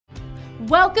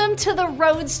Welcome to the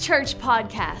Roads Church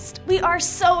podcast. We are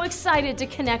so excited to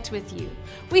connect with you.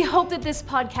 We hope that this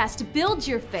podcast builds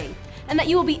your faith and that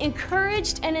you will be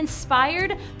encouraged and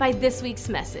inspired by this week's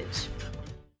message.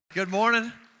 Good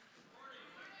morning.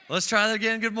 Let's try that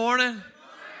again. Good morning.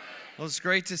 Well, it's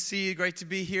great to see you. Great to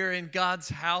be here in God's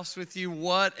house with you.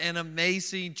 What an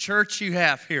amazing church you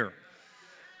have here.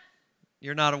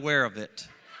 You're not aware of it.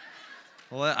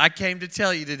 Well, I came to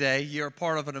tell you today, you're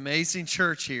part of an amazing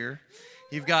church here.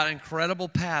 You've got incredible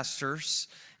pastors,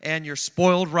 and you're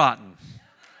spoiled rotten.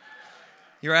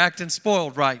 You're acting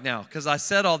spoiled right now because I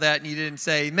said all that and you didn't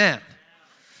say amen.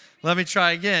 Let me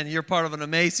try again. You're part of an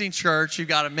amazing church. You've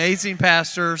got amazing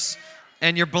pastors,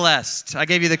 and you're blessed. I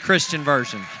gave you the Christian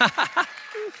version.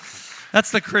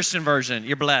 That's the Christian version.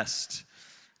 You're blessed,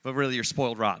 but really you're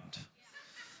spoiled rotten.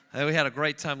 We had a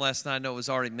great time last night. I know it was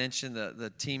already mentioned, the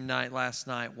team night last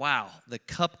night. Wow, the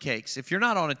cupcakes. If you're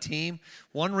not on a team,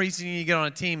 one reason you get on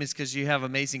a team is because you have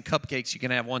amazing cupcakes you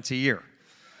can have once a year.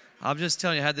 I'm just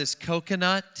telling you, I had this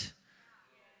coconut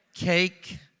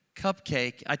cake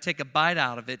cupcake. I take a bite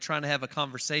out of it, trying to have a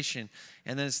conversation,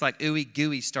 and then it's like ooey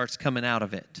gooey starts coming out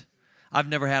of it. I've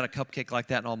never had a cupcake like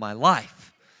that in all my life.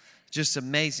 Just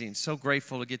amazing. So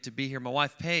grateful to get to be here. My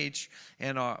wife, Paige,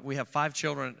 and we have 5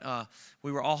 children.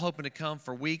 We were all hoping to come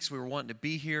for weeks. We were wanting to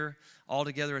be here all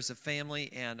together as a family,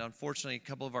 and unfortunately, a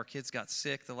couple of our kids got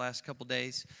sick the last couple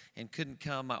days and couldn't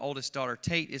come. My oldest daughter,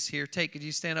 Tate, is here. Tate, could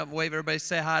you stand up and wave? Everybody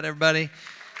say hi to everybody.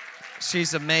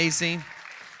 She's amazing.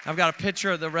 I've got a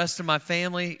picture of the rest of my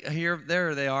family here.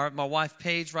 There they are. My wife,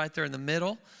 Paige, right there in the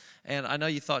middle. And I know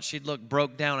you thought she'd look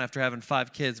broke down after having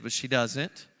 5 kids, but she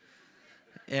doesn't.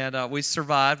 And we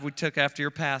survived. We took after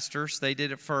your pastors. They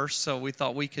did it first, so we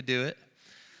thought we could do it.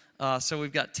 So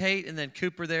we've got Tate, and then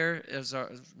Cooper there is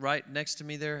right next to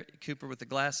me there. Cooper with the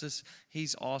glasses.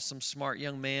 He's awesome, smart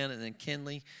young man. And then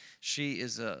Kinley, she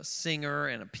is a singer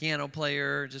and a piano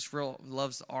player, just real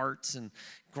loves the arts. And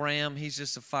Graham, he's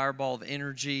just a fireball of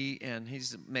energy, and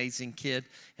he's an amazing kid.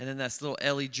 And then that's little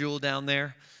Ellie Jewel down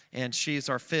there, and she is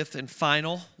our 5th and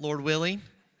final, Lord willing.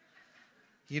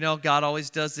 You know, God always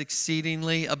does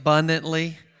exceedingly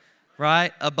abundantly,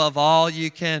 right? Above all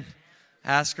you can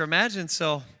ask or imagine.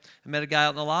 So I met a guy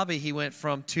out in the lobby. He went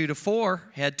from 2 to 4,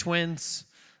 had twins.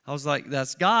 I was like,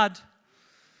 that's God.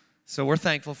 So we're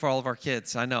thankful for all of our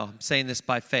kids. I know, I'm saying this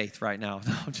by faith right now.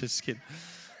 No, I'm just kidding.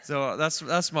 So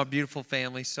that's my beautiful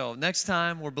family. So next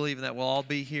time, we're believing that we'll all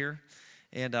be here.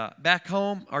 And back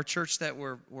home, our church that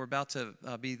we're about to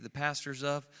be the pastors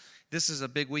of, this is a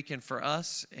big weekend for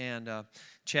us, and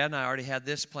Chad and I already had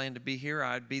this planned to be here.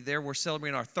 I'd be there. We're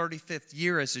celebrating our 35th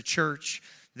year as a church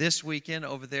this weekend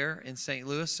over there in St.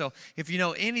 Louis. So if you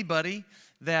know anybody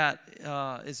that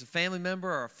is a family member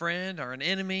or a friend or an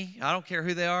enemy, I don't care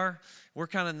who they are. We're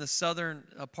kind of in the southern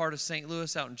part of St.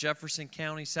 Louis, out in Jefferson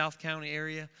County, South County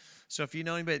area. So if you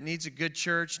know anybody that needs a good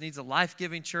church, needs a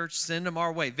life-giving church, send them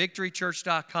our way,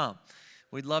 victorychurch.com.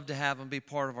 We'd love to have them be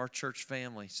part of our church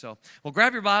family. So, well,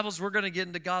 grab your Bibles. We're going to get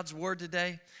into God's Word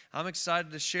today. I'm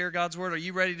excited to share God's Word. Are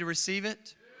you ready to receive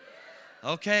it?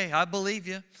 Okay, I believe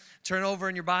you. Turn over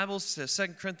in your Bibles to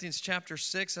 2 Corinthians chapter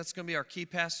 6. That's going to be our key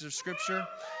passage of Scripture.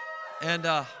 And,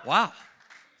 wow,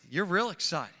 you're real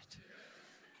excited.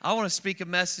 I want to speak a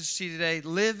message to you today,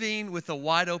 living with a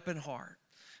wide open heart.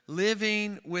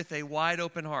 Living with a wide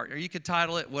open heart. Or you could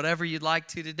title it whatever you'd like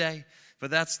to today. But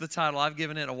that's the title. I've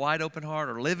given it, a wide open heart,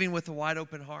 or living with a wide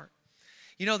open heart.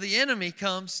 You know, the enemy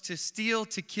comes to steal,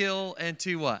 to kill, and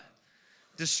to what?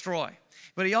 Destroy.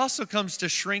 But he also comes to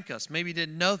shrink us. Maybe you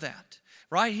didn't know that.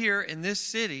 Right here in this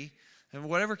city, and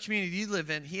whatever community you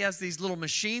live in, he has these little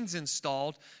machines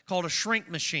installed called a shrink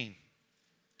machine.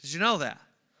 Did you know that?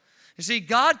 You see,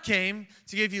 God came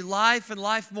to give you life and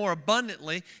life more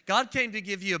abundantly. God came to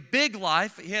give you a big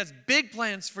life. He has big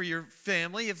plans for your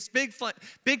family. He has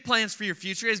big plans for your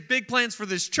future. He has big plans for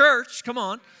this church. Come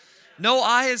on. No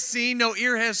eye has seen, no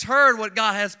ear has heard what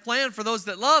God has planned for those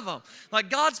that love Him.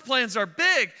 Like God's plans are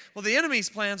big. Well, the enemy's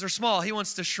plans are small. He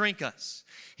wants to shrink us.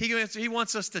 He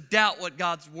wants us to doubt what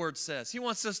God's Word says. He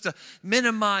wants us to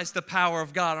minimize the power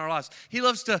of God in our lives. He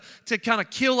loves to kind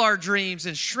of kill our dreams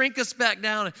and shrink us back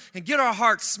down and get our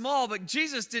hearts small. But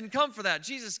Jesus didn't come for that.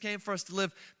 Jesus came for us to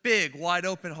live big, wide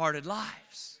open-hearted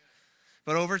lives.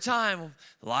 But over time,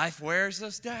 life wears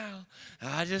us down.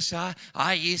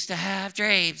 I used to have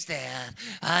dreams, Dad.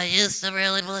 I used to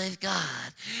really believe God.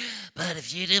 But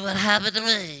if you knew what happened to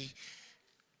me.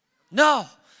 No.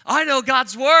 I know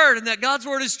God's Word, and that God's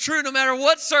Word is true no matter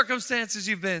what circumstances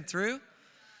you've been through.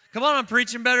 Come on, I'm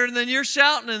preaching better than you're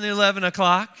shouting in the 11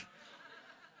 o'clock.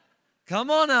 Come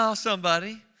on now,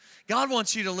 somebody. God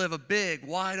wants you to live a big,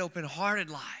 wide open-hearted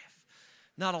life.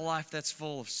 not a life that's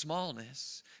full of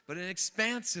smallness, but an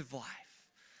expansive life.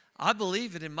 I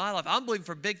believe it in my life. I'm believing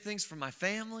for big things for my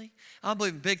family. I'm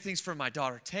believing big things for my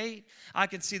daughter Tate. I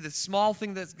can see the small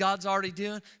thing that God's already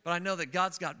doing, but I know that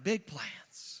God's got big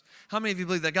plans. How many of you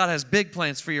believe that God has big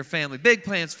plans for your family, big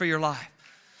plans for your life?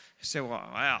 You say, well,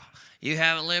 wow, you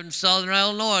haven't lived in Southern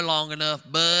Illinois long enough,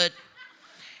 bud.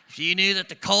 If you knew that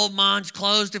the coal mines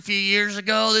closed a few years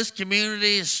ago, this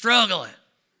community is struggling.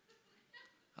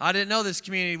 I didn't know this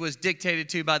community was dictated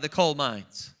to by the coal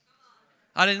mines.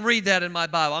 I didn't read that in my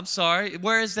Bible. I'm sorry.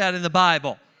 Where is that in the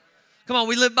Bible? Come on,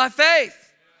 we live by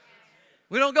faith.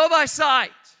 We don't go by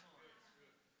sight.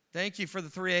 Thank you for the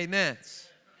 3 amens.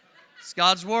 It's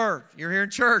God's word. You're here in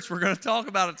church. We're going to talk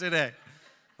about it today.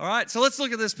 All right, so let's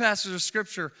look at this passage of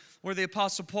Scripture where the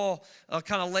Apostle Paul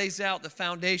kind of lays out the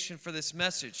foundation for this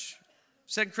message.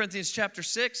 2 Corinthians chapter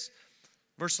 6,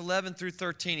 verse 11 through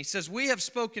 13. He says, we have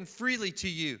spoken freely to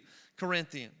you,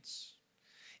 Corinthians,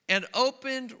 and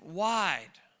opened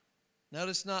wide,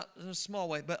 notice not in a small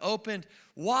way, but opened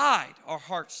wide our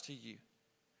hearts to you.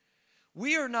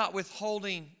 We are not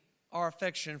withholding our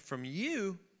affection from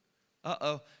you,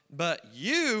 but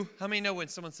you, how many know when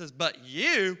someone says, but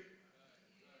you,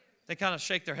 they kind of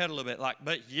shake their head a little bit like,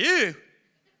 but you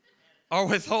are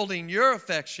withholding your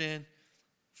affection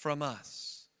from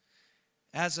us.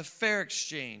 As a fair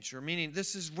exchange, or meaning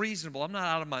this is reasonable. I'm not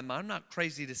out of my mind. I'm not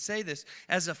crazy to say this.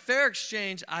 As a fair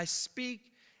exchange, I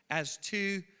speak as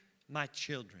to my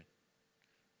children.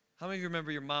 How many of you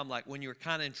remember your mom, like when you were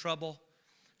kind of in trouble?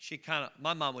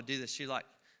 My mom would do this. She like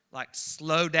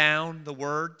slow down the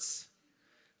words.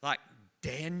 Like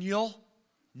Daniel,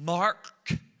 Mark,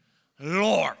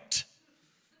 Lord.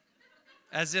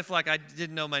 As if like I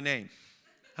didn't know my name.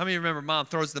 How many remember mom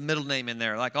throws the middle name in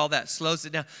there? Like all that slows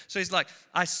it down. So he's like,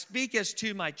 I speak as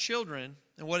to my children.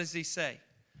 And what does he say?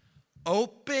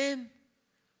 Open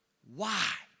wide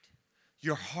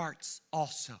your hearts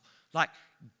also. Like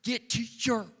get to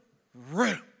your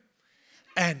room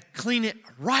and clean it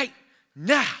right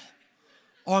now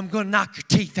or I'm going to knock your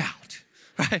teeth out.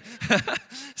 Right?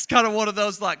 It's kind of one of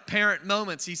those like parent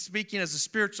moments. He's speaking as a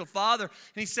spiritual father, and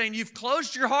he's saying, you've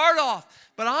closed your heart off,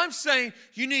 but I'm saying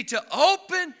you need to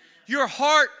open your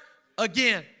heart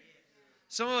again.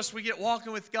 Some of us, we get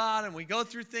walking with God, and we go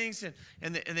through things,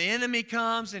 and the enemy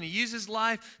comes, and he uses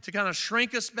life to kind of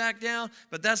shrink us back down,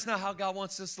 but that's not how God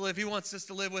wants us to live. He wants us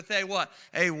to live with a what?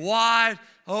 A wide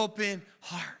open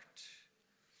heart.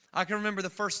 I can remember the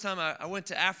first time I went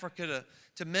to Africa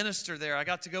to minister there. I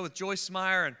got to go with Joyce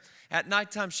Meyer, and at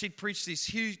nighttime she'd preach these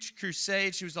huge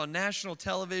crusades. She was on national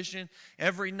television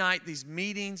every night, these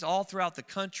meetings all throughout the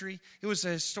country. It was a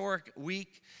historic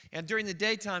week. And during the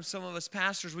daytime, some of us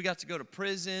pastors, we got to go to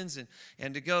prisons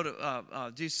and to go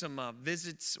to do some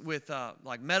visits with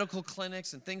like medical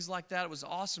clinics and things like that. It was an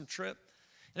awesome trip.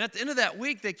 And at the end of that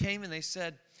week, they came and they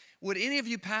said, would any of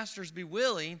you pastors be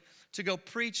willing to go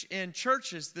preach in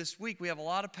churches this week? We have a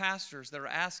lot of pastors that are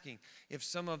asking if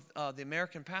some of the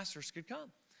American pastors could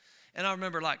come. And I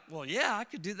remember like, well, yeah, I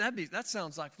could do that. That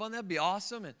sounds like fun. That'd be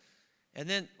awesome. And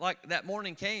then like that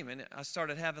morning came and I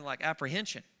started having like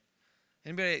apprehension.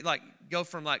 Anybody like go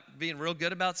from like being real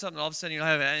good about something, all of a sudden you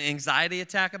have an anxiety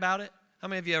attack about it? How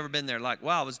many of you ever been there? Like,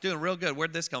 wow, I was doing real good.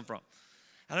 Where'd this come from?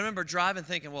 And I remember driving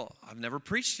thinking, well, I've never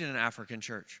preached in an African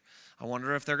church. I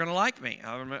wonder if they're going to like me.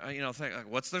 I remember, think,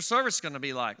 like, what's their service going to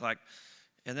be like?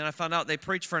 And then I found out they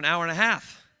preach for an hour and a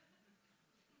half.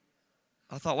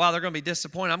 I thought, wow, they're going to be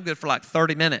disappointed. I'm good for like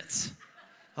 30 minutes.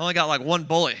 I only got like one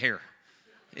bullet here,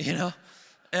 And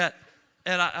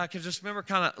I could just remember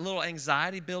kind of a little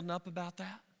anxiety building up about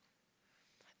that.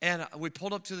 And we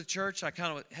pulled up to the church. I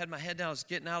kind of had my head down. I was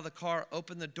getting out of the car,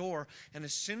 opened the door. And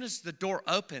as soon as the door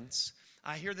opens,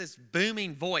 I hear this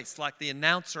booming voice like the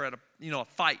announcer at a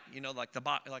fight,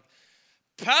 like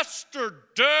Pastor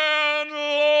Dan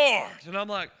Lord. And I'm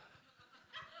like,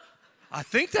 I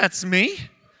think that's me.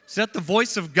 Is that the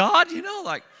voice of God?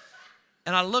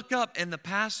 And I look up and the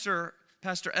Pastor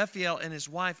Ephiel and his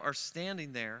wife are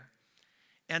standing there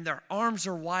and their arms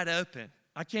are wide open.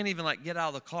 I can't even get out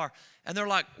of the car. And they're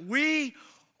like, we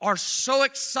are so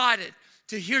excited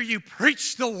to hear you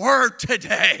preach the word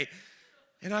today.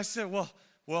 And I said, well,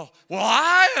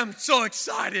 I am so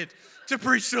excited to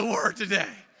preach the word today.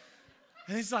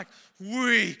 And he's like,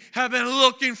 we have been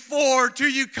looking forward to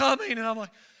you coming. And I'm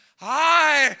like,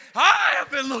 I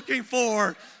have been looking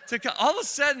forward to come. All of a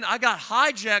sudden, I got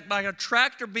hijacked by a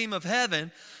tractor beam of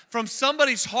heaven from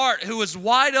somebody's heart who was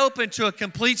wide open to a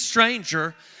complete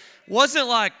stranger. Wasn't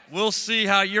like, we'll see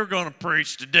how you're going to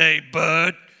preach today,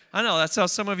 bud. I know, that's how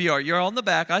some of you are. You're on the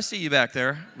back. I see you back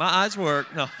there. My eyes work.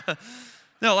 No.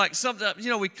 No, like sometimes,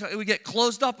 we get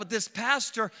closed off. But this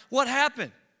pastor, what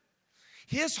happened?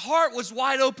 His heart was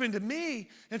wide open to me,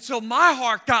 and so my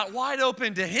heart got wide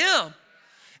open to him.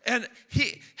 And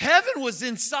heaven was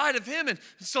inside of him, and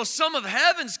so some of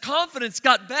heaven's confidence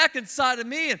got back inside of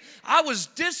me, and I was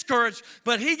discouraged,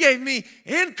 but he gave me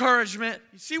encouragement.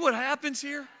 You see what happens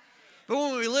here? But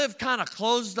when we live kind of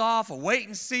closed off, a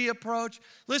wait-and-see approach,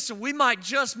 listen, we might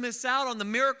just miss out on the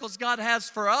miracles God has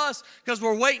for us because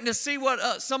we're waiting to see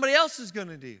what somebody else is going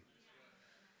to do.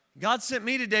 God sent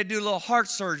me today to do a little heart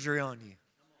surgery on you.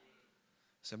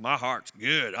 I said, my heart's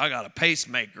good. I got a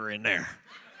pacemaker in there.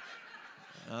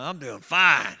 I'm doing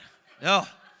fine. No.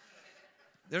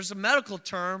 There's a medical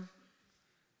term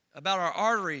about our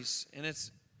arteries, and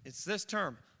it's this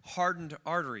term, hardened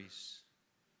arteries.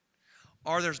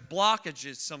 Or there's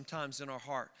blockages sometimes in our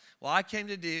heart. Well, I came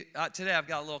to do, today I've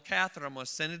got a little catheter. I'm going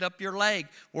to send it up your leg.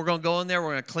 We're going to go in there.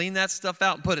 We're going to clean that stuff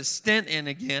out and put a stent in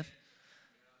again.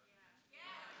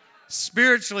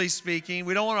 Spiritually speaking,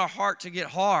 we don't want our heart to get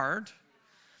hard.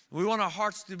 We want our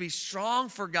hearts to be strong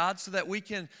for God so that we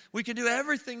can do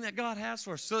everything that God has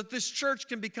for us, so that this church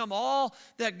can become all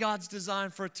that God's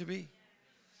designed for it to be.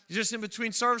 Just in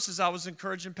between services, I was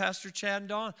encouraging Pastor Chad and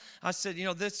Dawn. I said, he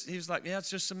was like, yeah, it's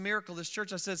just a miracle, this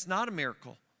church. I said, it's not a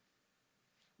miracle.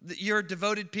 You're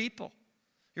devoted people.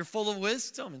 You're full of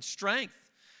wisdom and strength.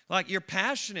 Like, you're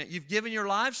passionate. You've given your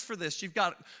lives for this. You've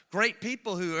got great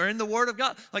people who are in the Word of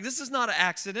God. Like, this is not an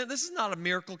accident. This is not a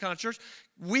miracle kind of church.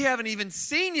 We haven't even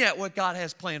seen yet what God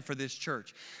has planned for this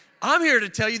church. I'm here to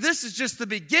tell you this is just the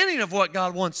beginning of what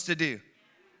God wants to do.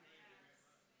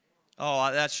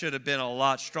 Oh, that should have been a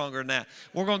lot stronger than that.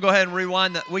 We're going to go ahead and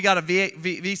rewind. We got a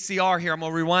VCR here. I'm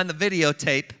going to rewind the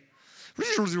videotape.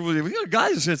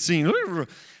 Guys have seen.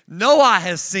 No eye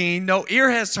has seen, no ear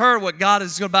has heard what God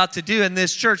is about to do in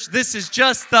this church. This is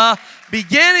just the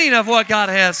beginning of what God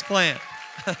has planned.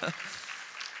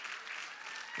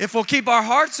 If we'll keep our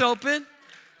hearts open,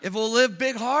 if we'll live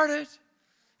big-hearted,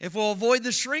 if we'll avoid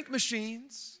the shrink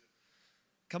machines.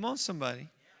 Come on, somebody.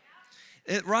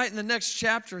 Right in the next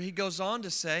chapter, he goes on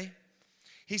to say,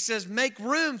 he says, make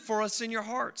room for us in your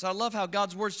hearts. I love how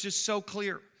God's word's just so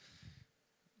clear.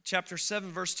 Chapter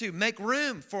 7, verse 2, make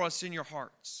room for us in your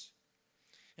hearts.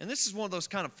 And this is one of those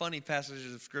kind of funny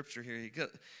passages of Scripture here.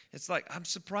 It's like, I'm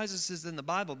surprised this is in the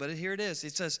Bible, but here it is.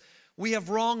 It says, we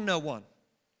have wronged no one.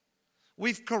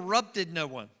 We've corrupted no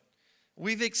one.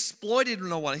 We've exploited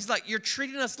no one. He's like, you're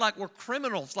treating us like we're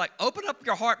criminals. Like, open up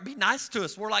your heart and be nice to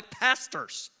us. We're like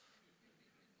pastors.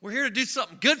 We're here to do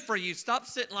something good for you. Stop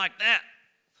sitting like that.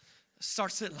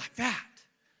 Start sitting like that.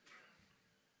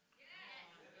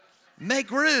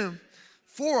 Make room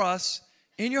for us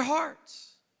in your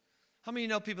hearts. How many of you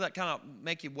know people that kind of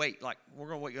make you wait? Like, we're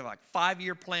going to wait like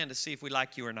 5-year plan to see if we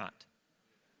like you or not.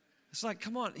 It's like,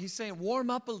 come on. He's saying, warm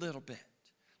up a little bit.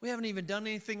 We haven't even done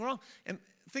anything wrong. And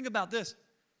think about this.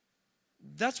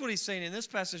 That's what he's saying in this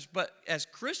passage. But as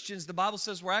Christians, the Bible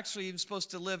says we're actually even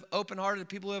supposed to live open-hearted to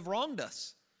people who have wronged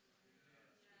us.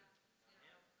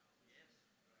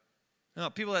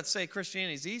 No, people that say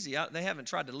Christianity is easy, they haven't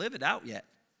tried to live it out yet.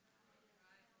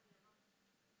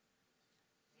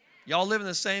 Y'all living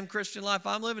the same Christian life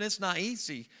I'm living. It's not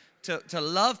easy to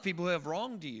love people who have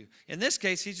wronged you. In this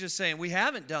case, he's just saying, we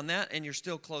haven't done that, and you're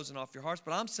still closing off your hearts.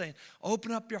 But I'm saying,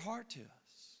 open up your heart to us.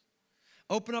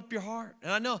 Open up your heart.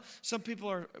 And I know some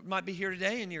people might be here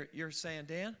today, and you're saying,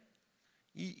 Dan,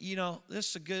 you know,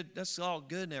 this is that's all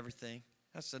good and everything.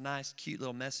 That's a nice, cute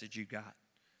little message you got.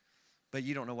 But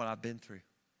you don't know what I've been through.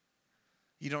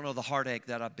 You don't know the heartache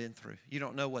that I've been through. You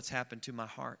don't know what's happened to my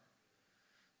heart.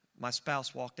 My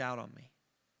spouse walked out on me.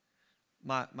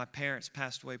 My parents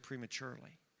passed away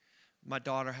prematurely. My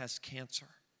daughter has cancer.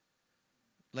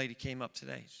 Lady came up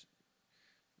today.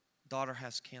 Daughter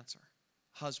has cancer.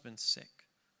 Husband's sick.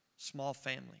 Small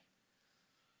family.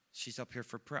 She's up here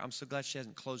for prayer. I'm so glad she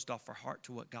hasn't closed off her heart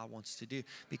to what God wants to do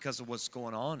because of what's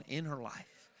going on in her life.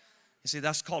 You see,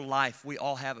 that's called life. We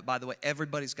all have it. By the way,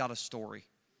 everybody's got a story.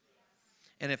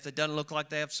 And if it doesn't look like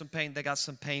they have some pain, they got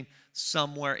some pain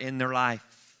somewhere in their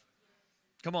life.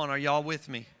 Come on, are y'all with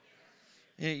me?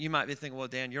 You might be thinking, well,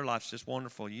 Dan, your life's just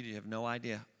wonderful. You have no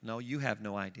idea. No, you have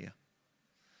no idea.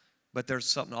 But there's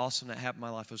something awesome that happened in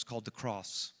my life. It was called the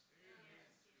cross.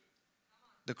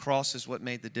 The cross is what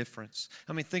made the difference.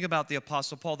 I mean, think about the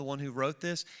Apostle Paul, the one who wrote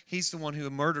this. He's the one who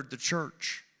murdered the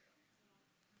church.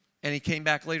 And he came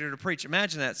back later to preach.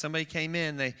 Imagine that. Somebody came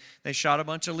in, they shot a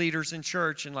bunch of leaders in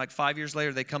church, and like 5 years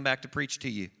later, they come back to preach to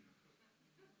you.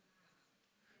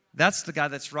 That's the guy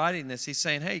that's writing this. He's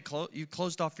saying, hey, you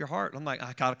closed off your heart. I'm like,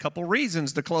 I got a couple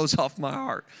reasons to close off my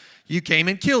heart. You came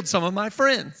and killed some of my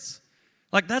friends.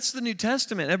 Like, that's the New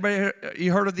Testament. Everybody,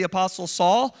 you heard of the Apostle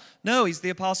Saul? No, he's the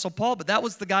Apostle Paul, but that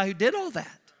was the guy who did all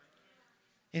that.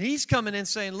 And he's coming in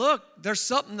saying, look, there's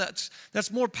something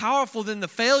that's more powerful than the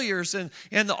failures and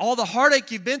all the heartache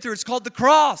you've been through. It's called the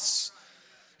cross.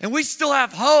 And we still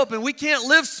have hope, and we can't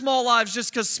live small lives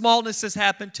just because smallness has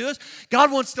happened to us.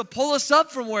 God wants to pull us up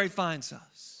from where he finds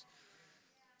us.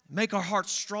 Make our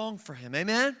hearts strong for him.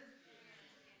 Amen?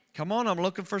 Come on, I'm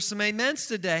looking for some amens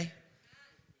today. You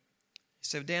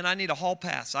say, Dan, I need a hall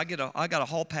pass. I got a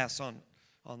hall pass on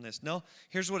this. No,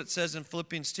 here's what it says in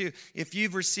Philippians 2. If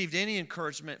you've received any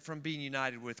encouragement from being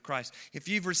united with Christ, if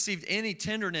you've received any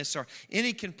tenderness or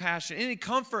any compassion, any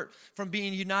comfort from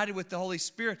being united with the Holy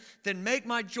Spirit, then make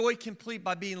my joy complete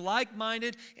by being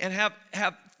like-minded and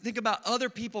think about other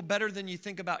people better than you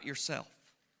think about yourself.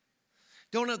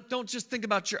 Don't just think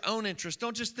about your own interests.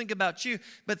 Don't just think about you,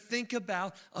 but think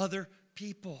about other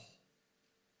people.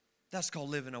 That's called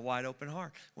living a wide open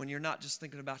heart. When you're not just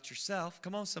thinking about yourself,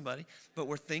 come on somebody, but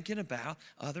we're thinking about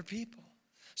other people.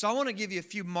 So I want to give you a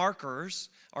few markers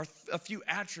or a few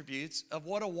attributes of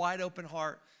what a wide open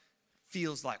heart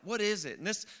feels like. What is it? And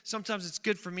sometimes it's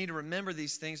good for me to remember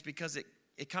these things because it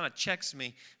kind of checks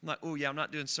me. I'm like, oh yeah, I'm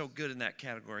not doing so good in that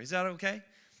category. Is that okay?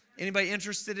 Anybody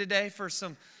interested today for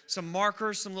some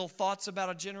markers, some little thoughts about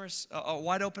a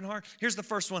wide open heart? Here's the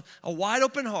first one. A wide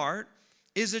open heart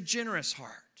is a generous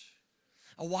heart.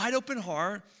 A wide open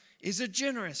heart is a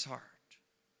generous heart.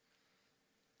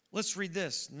 Let's read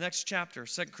this. Next chapter,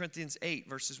 2 Corinthians 8,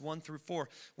 verses 1 through 4.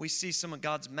 We see some of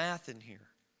God's math in here.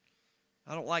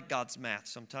 I don't like God's math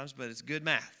sometimes, but it's good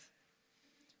math.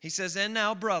 He says, and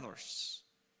now brothers.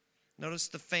 Notice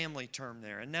the family term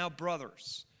there. And now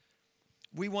brothers,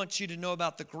 we want you to know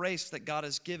about the grace that God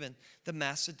has given the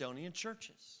Macedonian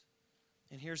churches.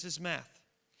 And here's his math.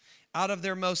 Out of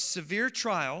their most severe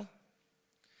trial,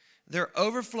 their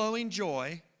overflowing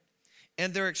joy,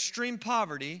 and their extreme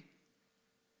poverty.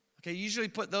 Okay, you usually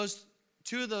put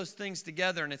two of those things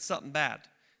together and it's something bad.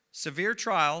 Severe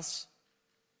trials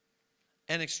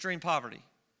and extreme poverty.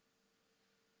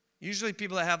 Usually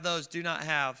people that have those do not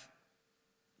have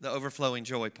the overflowing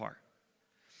joy part.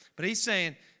 But he's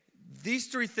saying these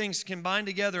three things combined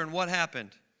together, and what happened?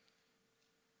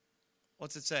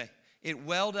 What's it say? It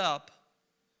welled up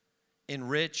in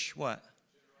rich what?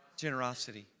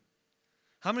 Generosity.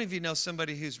 How many of you know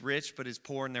somebody who's rich but is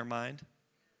poor in their mind?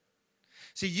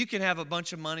 See, you can have a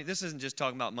bunch of money. This isn't just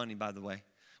talking about money, by the way.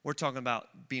 We're talking about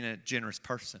being a generous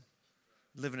person,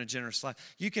 living a generous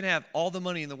life. You can have all the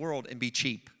money in the world and be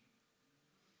cheap.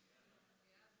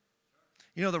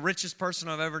 You know, the richest person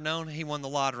I've ever known, he won the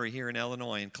lottery here in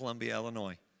Illinois, in Columbia,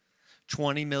 Illinois.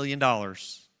 $20 million.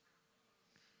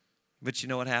 But you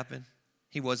know what happened?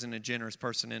 He wasn't a generous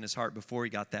person in his heart before he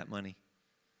got that money.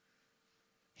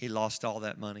 He lost all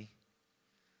that money.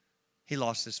 He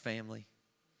lost his family.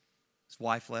 His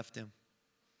wife left him.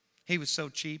 He was so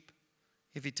cheap.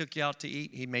 If he took you out to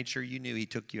eat, he made sure you knew he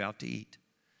took you out to eat.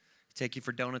 He'd take you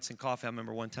for donuts and coffee. I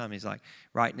remember one time he's like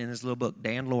writing in his little book,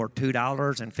 Dan Lord,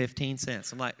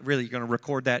 $2.15. I'm like, really, you're going to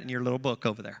record that in your little book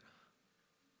over there?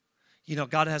 You know,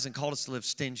 God hasn't called us to live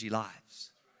stingy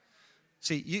lives.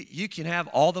 See, you can have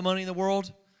all the money in the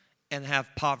world and have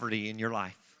poverty in your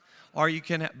life. Or you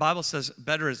can, Bible says,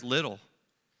 better is little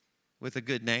with a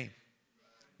good name.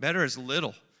 Better is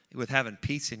little with having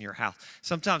peace in your house.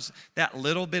 Sometimes that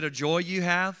little bit of joy you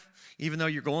have, even though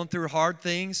you're going through hard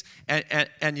things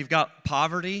and you've got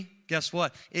poverty, guess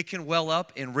what? It can well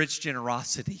up in rich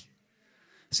generosity.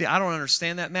 See, I don't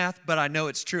understand that math, but I know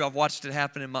it's true. I've watched it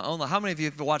happen in my own life. How many of you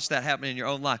have watched that happen in your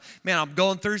own life? Man, I'm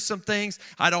going through some things.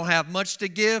 I don't have much to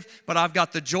give, but I've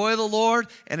got the joy of the Lord,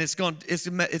 and it's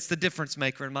the difference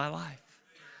maker in my life.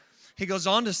 He goes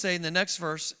on to say in the next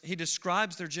verse, he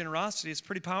describes their generosity. It's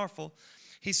pretty powerful.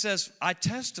 He says, I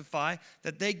testify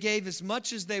that they gave as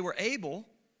much as they were able,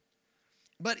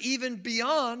 but even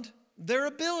beyond their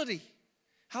ability.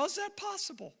 How is that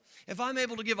possible? If I'm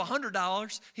able to give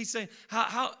 $100, he's saying,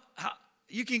 how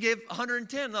you can give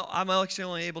 110? No, I'm actually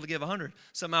only able to give 100.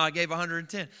 Somehow I gave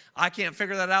 110. I can't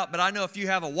figure that out, but I know if you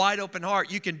have a wide open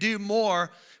heart, you can do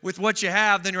more with what you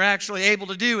have than you're actually able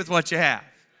to do with what you have.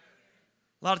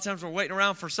 A lot of times we're waiting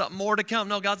around for something more to come.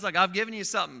 No, God's like, I've given you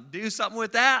something. Do something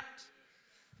with that.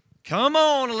 Come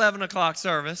on, 11 o'clock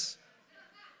service.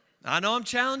 I know I'm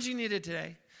challenging you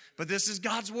today, but this is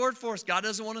God's word for us. God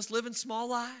doesn't want us living small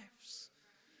lives.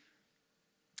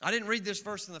 I didn't read this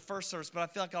verse in the first service, but I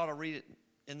feel like I ought to read it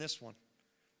in this one.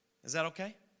 Is that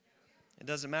okay? It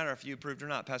doesn't matter if you approved or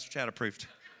not. Pastor Chad approved.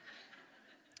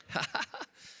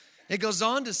 It goes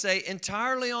on to say,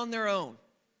 entirely on their own.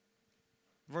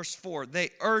 Verse 4,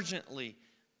 they urgently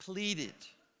pleaded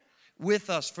with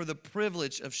us for the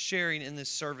privilege of sharing in this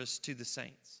service to the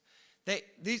saints.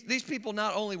 These people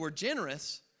not only were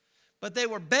generous, but they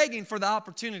were begging for the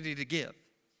opportunity to give.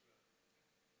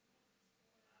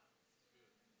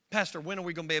 Pastor, when are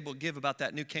we going to be able to give about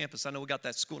that new campus? I know we got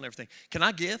that school and everything. Can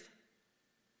I give?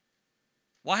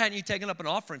 Why hadn't you taken up an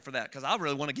offering for that? Because I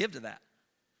really want to give to that.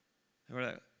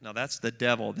 No, that's the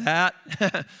devil. That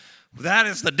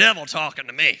is the devil talking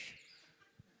to me.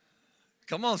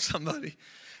 Come on, somebody.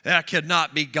 That could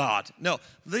not be God. No,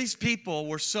 these people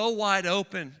were so wide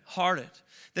open-hearted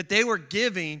that they were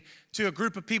giving to a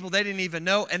group of people they didn't even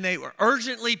know, and they were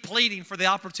urgently pleading for the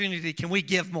opportunity. Can we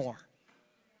give more?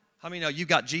 How many know you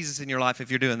got Jesus in your life if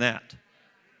you're doing that?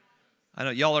 I know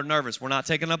y'all are nervous. We're not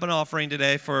taking up an offering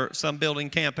today for some building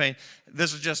campaign.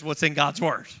 This is just what's in God's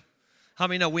word. How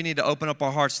many know we need to open up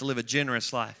our hearts to live a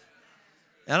generous life?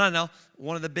 And I know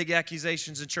one of the big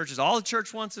accusations in churches, all the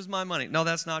church wants is my money. No,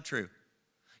 that's not true.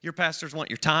 Your pastors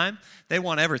want your time. They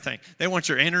want everything. They want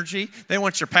your energy. They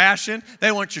want your passion.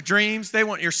 They want your dreams. They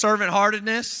want your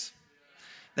servant-heartedness.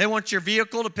 They want your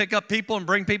vehicle to pick up people and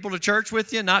bring people to church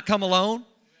with you, not come alone.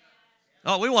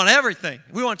 Oh, we want everything.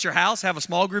 We want your house, have a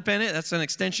small group in it. That's an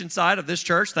extension side of this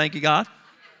church. Thank you, God.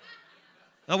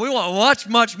 No, we want much,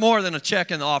 much more than a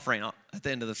check in the offering at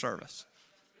the end of the service,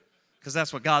 because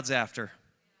that's what God's after.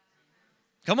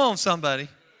 Come on, somebody.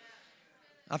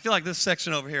 I feel like this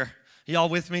section over here. Y'all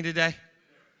with me today?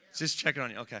 Just checking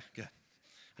on you. Okay, good.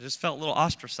 I just felt a little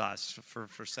ostracized for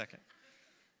a second.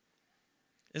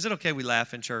 Is it okay we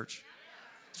laugh in church?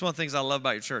 It's one of the things I love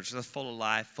about your church. It's full of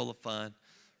life, full of fun.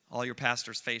 All your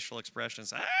pastor's facial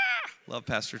expressions. Love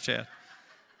Pastor Chad.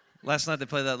 Last night they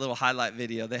played that little highlight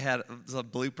video. They had the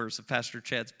bloopers of Pastor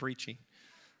Chad's preaching.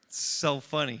 It's so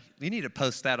funny. You need to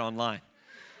post that online.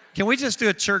 Can we just do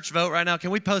a church vote right now?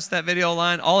 Can we post that video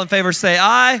online? All in favor say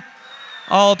aye.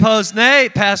 All opposed, nay.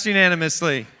 Passed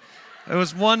unanimously. It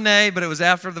was one nay, but it was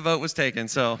after the vote was taken,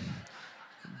 so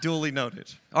duly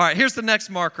noted. All right, here's the next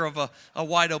marker of a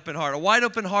wide open heart. A wide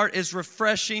open heart is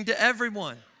refreshing to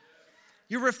everyone.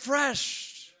 You're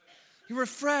refreshed. You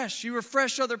refresh. You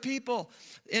refresh other people.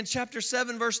 In chapter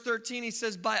 7, verse 13, he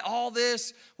says, by all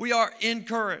this, we are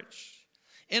encouraged.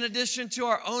 In addition to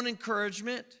our own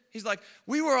encouragement, he's like,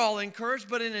 we were all encouraged,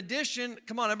 but in addition,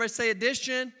 come on, everybody say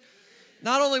addition.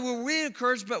 Not only were we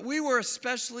encouraged, but we were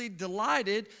especially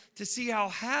delighted to see how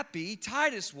happy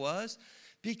Titus was,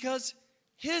 because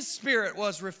his spirit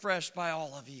was refreshed by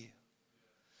all of you.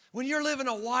 When you're living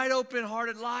a wide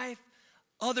open-hearted life,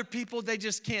 other people, they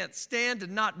just can't stand to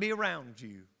not be around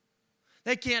you.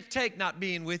 They can't take not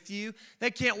being with you.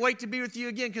 They can't wait to be with you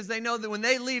again, because they know that when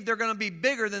they leave, they're going to be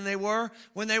bigger than they were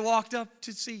when they walked up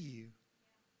to see you.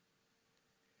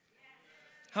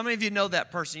 How many of you know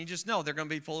that person? You just know they're going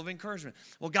to be full of encouragement.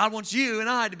 Well, God wants you and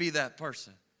I to be that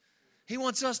person. He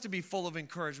wants us to be full of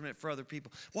encouragement for other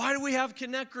people. Why do we have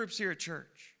connect groups here at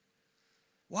church?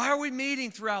 Why are we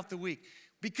meeting throughout the week?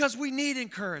 Because we need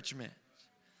encouragement.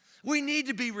 We need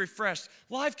to be refreshed.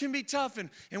 Life can be tough, and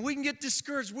we can get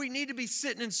discouraged. We need to be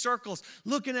sitting in circles,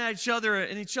 looking at each other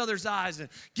in each other's eyes and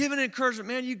giving encouragement.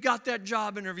 Man, you got that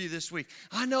job interview this week.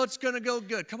 I know it's going to go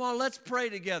good. Come on, let's pray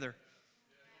together.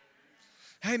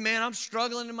 Hey, man, I'm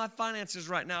struggling in my finances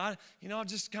right now.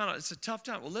 It's a tough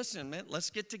time. Well, listen, man, let's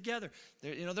get together.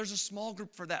 There's a small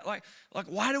group for that. Like,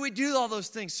 why do we do all those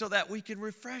things? So that we can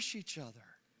refresh each other.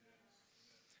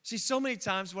 See, so many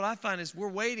times what I find is we're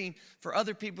waiting for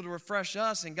other people to refresh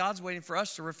us, and God's waiting for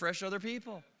us to refresh other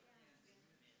people.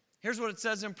 Here's what it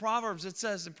says in Proverbs. It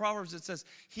says,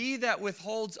 he that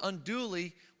withholds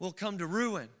unduly will come to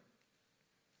ruin,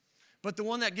 but the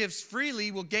one that gives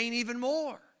freely will gain even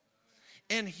more.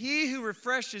 And he who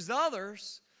refreshes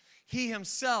others, he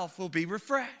himself will be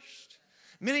refreshed.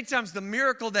 Many times the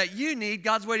miracle that you need,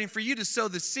 God's waiting for you to sow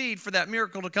the seed for that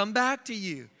miracle to come back to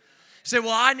you. You say,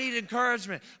 well, I need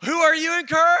encouragement. Who are you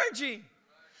encouraging?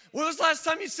 When was the last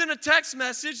time you sent a text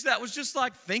message that was just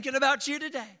like thinking about you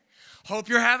today? Hope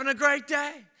you're having a great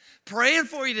day. Praying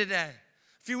for you today.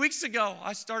 A few weeks ago,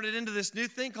 I started into this new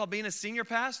thing called being a senior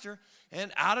pastor.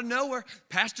 And out of nowhere,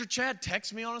 Pastor Chad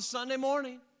texts me on a Sunday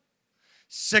morning.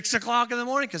 6 o'clock in the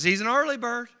morning, because he's an early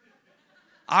bird.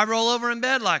 I roll over in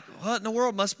bed like, what in the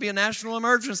world? Must be a national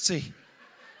emergency.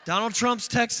 Donald Trump's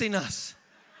texting us.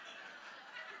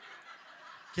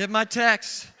 Get my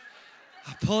text.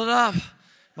 I pull it up.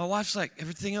 My wife's like,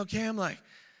 everything okay? I'm like,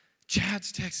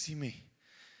 Chad's texting me.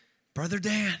 Brother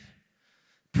Dan,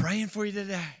 praying for you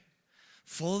today.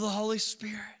 Full of the Holy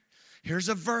Spirit. Here's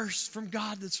a verse from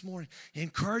God this morning.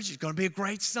 Encourage you. It's going to be a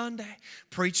great Sunday.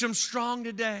 Preach them strong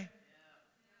today.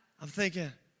 I'm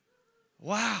thinking,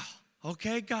 wow,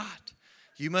 okay, God.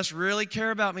 You must really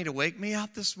care about me to wake me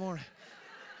up this morning.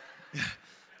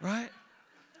 Right?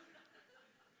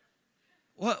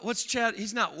 What's Chad?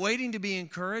 He's not waiting to be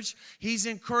encouraged. He's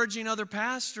encouraging other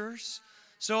pastors.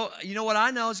 So you know what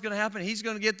I know is going to happen? He's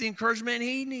going to get the encouragement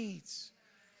he needs.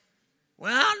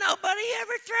 Well, nobody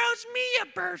ever throws me a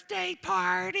birthday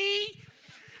party.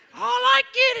 All I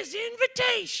get is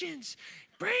invitations.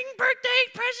 Bring birthday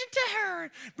present to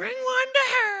her. Bring one to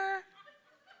her.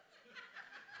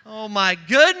 Oh my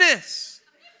goodness.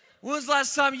 When was the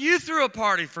last time you threw a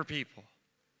party for people?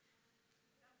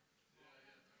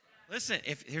 Listen,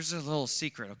 here's a little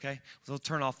secret, okay? We'll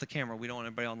turn off the camera. We don't want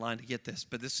anybody online to get this,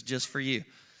 but this is just for you.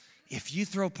 If you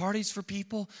throw parties for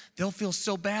people, they'll feel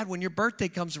so bad when your birthday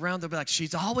comes around. They'll be like,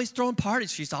 she's always throwing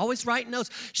parties. She's always writing notes.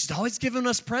 She's always giving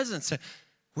us presents.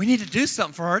 We need to do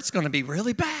something for her. It's going to be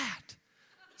really bad.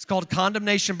 It's called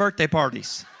condemnation birthday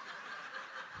parties.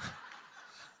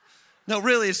 No,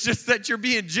 really, it's just that you're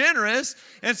being generous.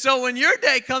 And so when your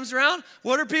day comes around,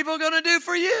 what are people going to do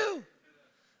for you?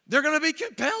 They're going to be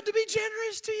compelled to be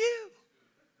generous to you.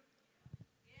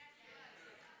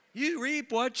 You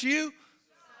reap what you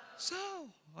sow.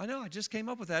 I know, I just came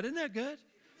up with that. Isn't that good?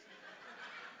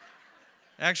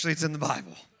 Actually, it's in the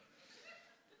Bible.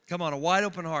 Come on, a wide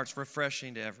open heart's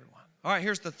refreshing to everyone. All right,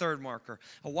 here's the third marker.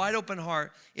 A wide open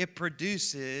heart, it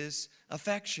produces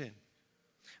affection.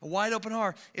 A wide open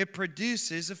heart, it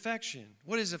produces affection.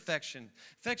 What is affection?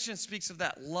 Affection speaks of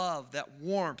that love, that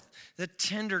warmth, the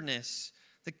tenderness,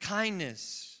 the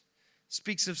kindness. It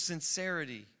speaks of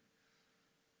sincerity.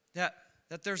 That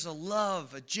there's a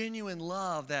love, a genuine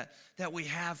love that we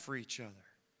have for each other.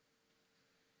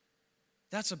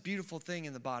 That's a beautiful thing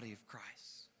in the body of Christ.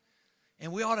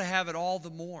 And we ought to have it all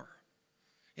the more.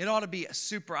 It ought to be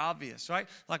super obvious, right?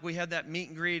 Like we had that meet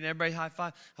and greet and everybody high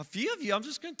five. A few of you, I'm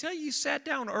just going to tell you sat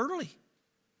down early.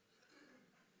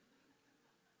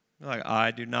 Like,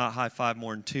 I do not high five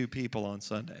more than 2 people on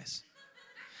Sundays.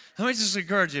 Let me just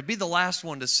encourage you, be the last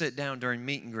one to sit down during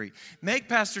meet and greet. Make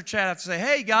Pastor Chad have to say,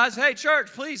 hey guys, hey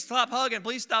church, please stop hugging,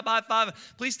 please stop high-fiving,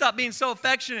 please stop being so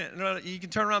affectionate. And you can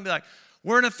turn around and be like,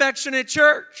 we're an affectionate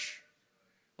church.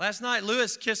 Last night,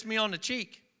 Lewis kissed me on the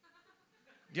cheek.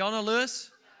 Do y'all know Lewis?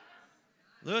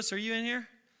 Lewis, are you in here?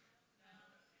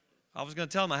 I was going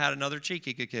to tell him I had another cheek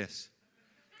he could kiss.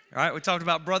 All right, we talked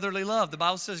about brotherly love. The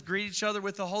Bible says greet each other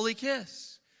with a holy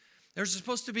kiss. There's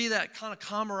supposed to be that kind of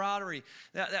camaraderie,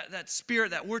 that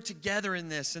spirit that we're together in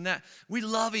this and that we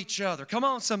love each other. Come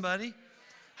on, somebody.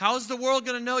 How is the world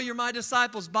going to know you're my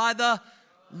disciples? By the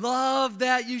love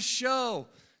that you show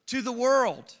to the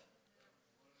world.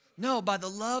 No, by the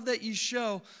love that you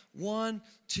show one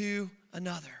to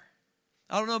another.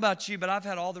 I don't know about you, but I've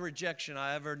had all the rejection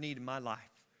I ever need in my life.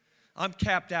 I'm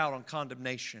capped out on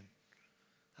condemnation.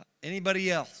 Anybody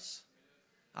else?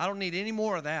 I don't need any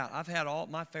more of that. I've had all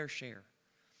my fair share.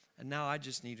 And now I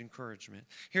just need encouragement.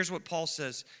 Here's what Paul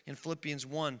says in Philippians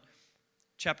 1,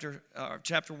 chapter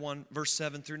 1, verse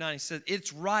 7 through 9. He said,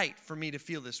 it's right for me to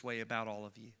feel this way about all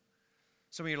of you.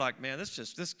 Some of you are like, man,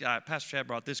 this guy, Pastor Chad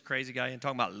brought this crazy guy in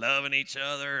talking about loving each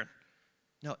other.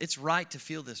 No, it's right to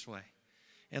feel this way.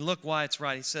 And look why it's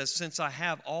right. He says, since I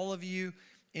have all of you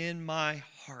in my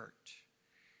heart.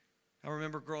 I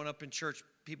remember growing up in church,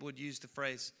 people would use the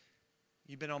phrase,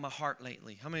 you've been on my heart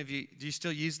lately. How many of you, do you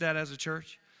still use that as a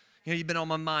church? You know, you've been on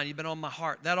my mind, you've been on my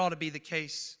heart. That ought to be the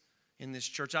case in this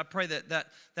church. I pray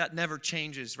that never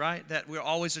changes, right? That we're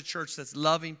always a church that's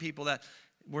loving people, that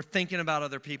we're thinking about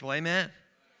other people. Amen.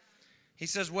 He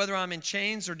says, whether I'm in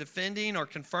chains or defending or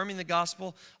confirming the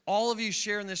gospel, all of you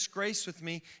share in this grace with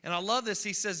me. And I love this.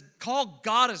 He says, call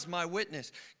God as my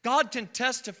witness. God can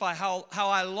testify how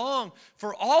I long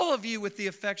for all of you with the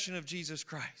affection of Jesus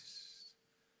Christ.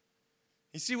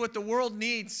 You see what the world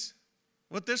needs,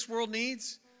 what this world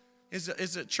needs is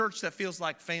a church that feels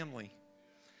like family.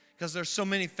 Because there's so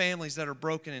many families that are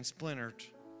broken and splintered.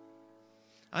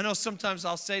 I know sometimes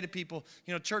I'll say to people,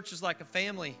 you know, church is like a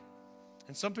family.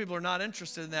 And some people are not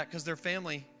interested in that because their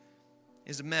family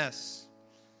is a mess.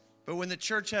 But when the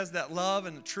church has that love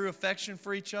and the true affection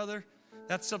for each other,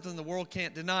 that's something the world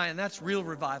can't deny. And that's real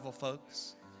revival,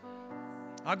 folks.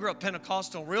 I grew up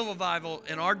Pentecostal. Real revival,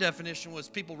 in our definition, was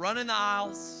people running the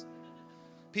aisles,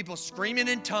 people screaming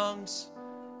in tongues.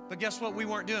 But guess what we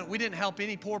weren't doing? We didn't help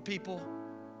any poor people.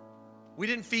 We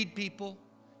didn't feed people.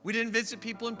 We didn't visit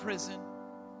people in prison.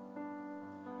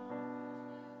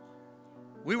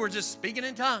 We were just speaking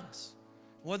in tongues.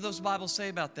 What do those Bibles say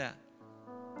about that?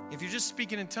 If you're just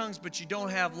speaking in tongues but you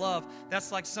don't have love,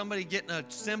 that's like somebody getting a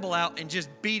cymbal out and just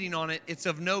beating on it. It's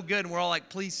of no good, and we're all like,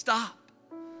 please stop.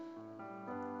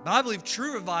 But I believe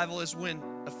true revival is when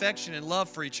affection and love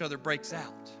for each other breaks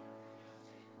out.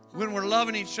 when we're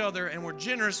loving each other and we're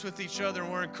generous with each other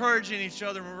and we're encouraging each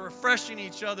other and we're refreshing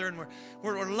each other and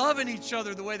we're loving each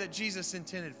other the way that Jesus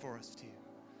intended for us to.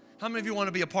 How many of you want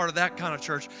to be a part of that kind of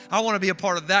church? I want to be a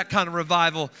part of that kind of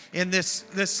revival in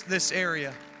this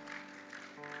area.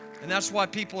 And that's why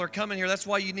people are coming here. That's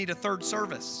why you need a third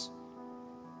service.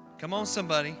 Come on,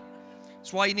 somebody.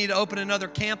 That's why you need to open another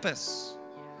campus.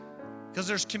 Because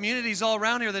there's communities all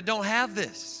around here that don't have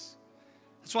this.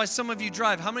 That's why some of you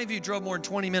drive. How many of you drove more than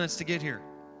 20 minutes to get here?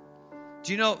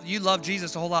 Do you know you love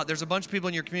Jesus a whole lot? There's a bunch of people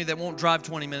in your community that won't drive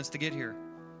 20 minutes to get here.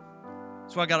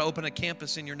 That's why I got to open a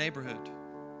campus in your neighborhood.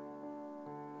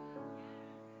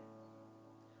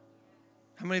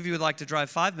 How many of you would like to drive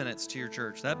 5 minutes to your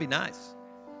church? That'd be nice.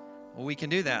 Well, we can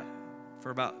do that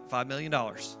for about $5 million.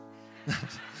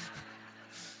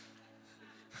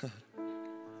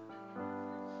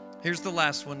 Here's the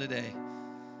last one today.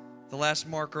 The last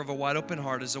marker of a wide open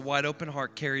heart is a wide open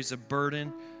heart carries a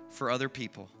burden for other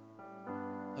people.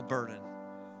 A burden.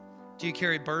 Do you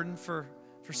carry a burden for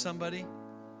somebody?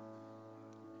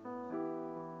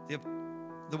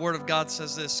 The Word of God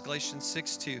says this, Galatians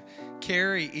 6:2.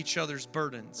 Carry each other's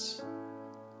burdens,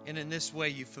 and in this way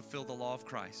you fulfill the law of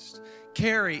Christ.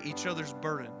 Carry each other's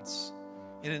burdens,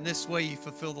 and in this way you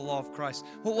fulfill the law of Christ.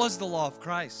 What was the law of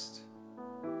Christ?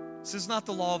 This is not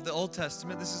the law of the Old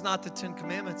Testament. This is not the Ten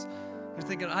Commandments. You're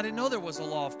thinking, I didn't know there was a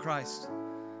law of Christ.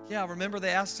 Yeah, remember they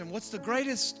asked him, what's the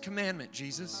greatest commandment,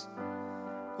 Jesus?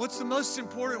 What's the most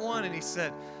important one? And he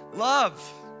said, love.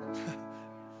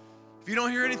 If you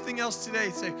don't hear anything else today,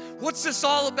 say, what's this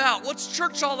all about? What's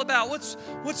church all about?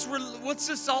 What's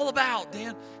this all about,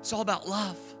 Dan? It's all about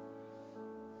love.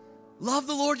 Love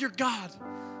the Lord your God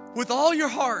with all your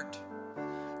heart,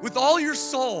 with all your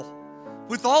soul,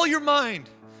 with all your mind,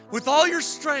 with all your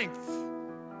strength.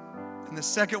 And the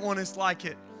second one is like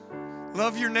it.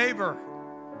 Love your neighbor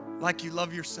like you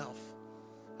love yourself.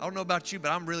 I don't know about you,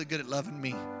 but I'm really good at loving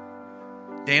me.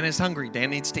 Dan is hungry. Dan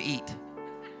needs to eat.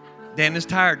 Dan is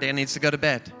tired. Dan needs to go to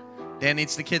bed. Dan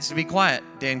needs the kids to be quiet.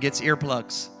 Dan gets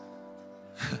earplugs.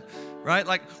 Right?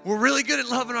 Like, we're really good at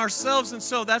loving ourselves. And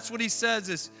so that's what he says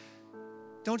is,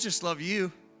 don't just love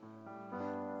you.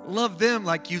 Love them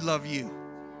like you love you.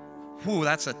 Whew,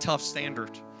 that's a tough standard.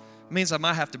 It means I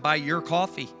might have to buy your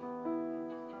coffee.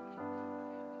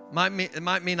 It might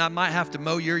mean I might have to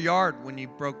mow your yard when you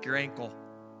broke your ankle.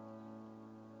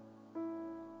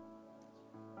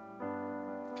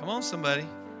 Come on, somebody.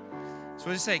 So what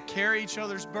do you say? Carry each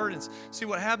other's burdens. See,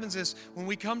 what happens is when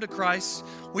we come to Christ,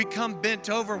 we come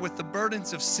bent over with the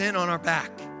burdens of sin on our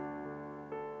back.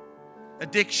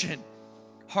 Addiction,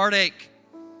 heartache,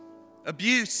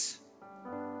 abuse,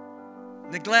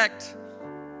 neglect,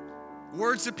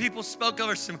 words that people spoke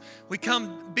over us. We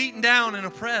come beaten down and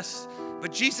oppressed.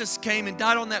 But Jesus came and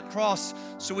died on that cross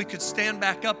so we could stand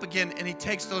back up again, and he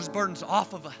takes those burdens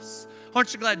off of us.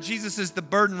 Aren't you glad Jesus is the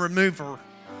burden remover?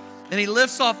 And he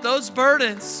lifts off those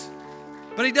burdens,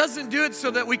 but he doesn't do it so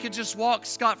that we can just walk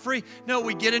scot-free. No,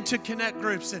 we get into connect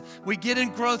groups and we get in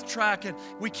growth track and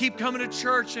we keep coming to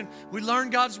church and we learn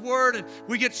God's word and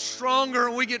we get stronger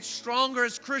and we get stronger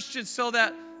as Christians so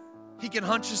that he can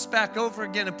hunch us back over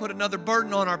again and put another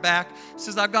burden on our back. He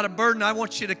says, I've got a burden. I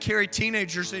want you to carry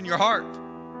teenagers in your heart.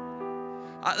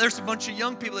 There's a bunch of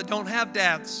young people that don't have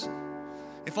dads.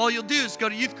 If all you'll do is go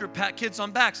to youth group, pat kids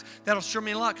on backs, that'll sure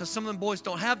mean a lot because some of them boys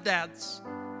don't have dads.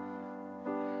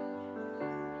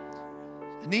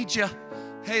 I need you.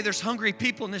 Hey, there's hungry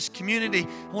people in this community.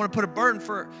 I want to put a burden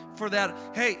for that.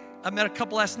 Hey, I met a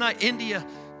couple last night. India,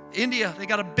 they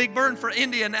got a big burden for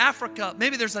India and Africa.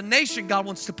 Maybe there's a nation God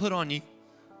wants to put on you.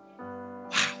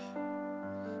 Wow.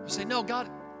 I say, no, God,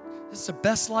 this is the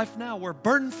best life now. We're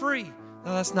burden free.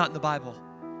 No, that's not in the Bible.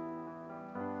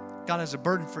 God has a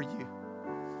burden for you.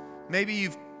 Maybe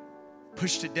you've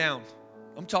pushed it down.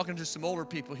 I'm talking to some older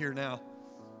people here now.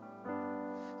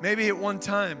 Maybe at one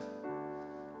time,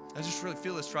 I just really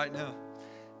feel this right now.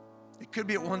 It could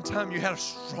be at one time you had a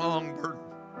strong burden.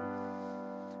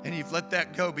 And you've let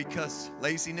that go because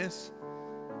laziness.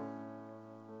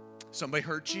 Somebody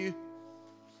hurt you.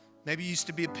 Maybe you used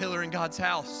to be a pillar in God's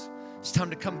house. It's time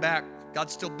to come back.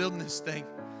 God's still building this thing.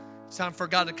 It's time for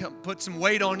God to come put some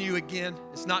weight on you again.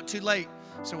 It's not too late.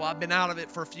 So I've been out of it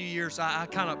for a few years.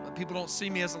 People don't see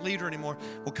me as a leader anymore.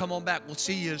 Well, come on back. We'll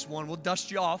see you as one. We'll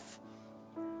dust you off.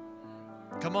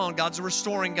 Come on. God's a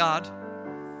restoring God.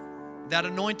 That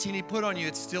anointing he put on you,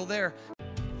 it's still there.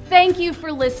 Thank you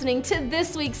for listening to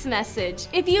this week's message.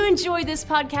 If you enjoyed this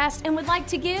podcast and would like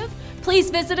to give, please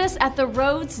visit us at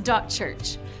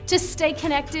theroads.church. To stay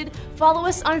connected, follow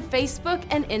us on Facebook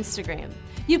and Instagram.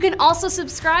 You can also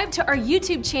subscribe to our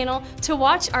YouTube channel to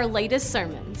watch our latest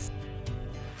sermons.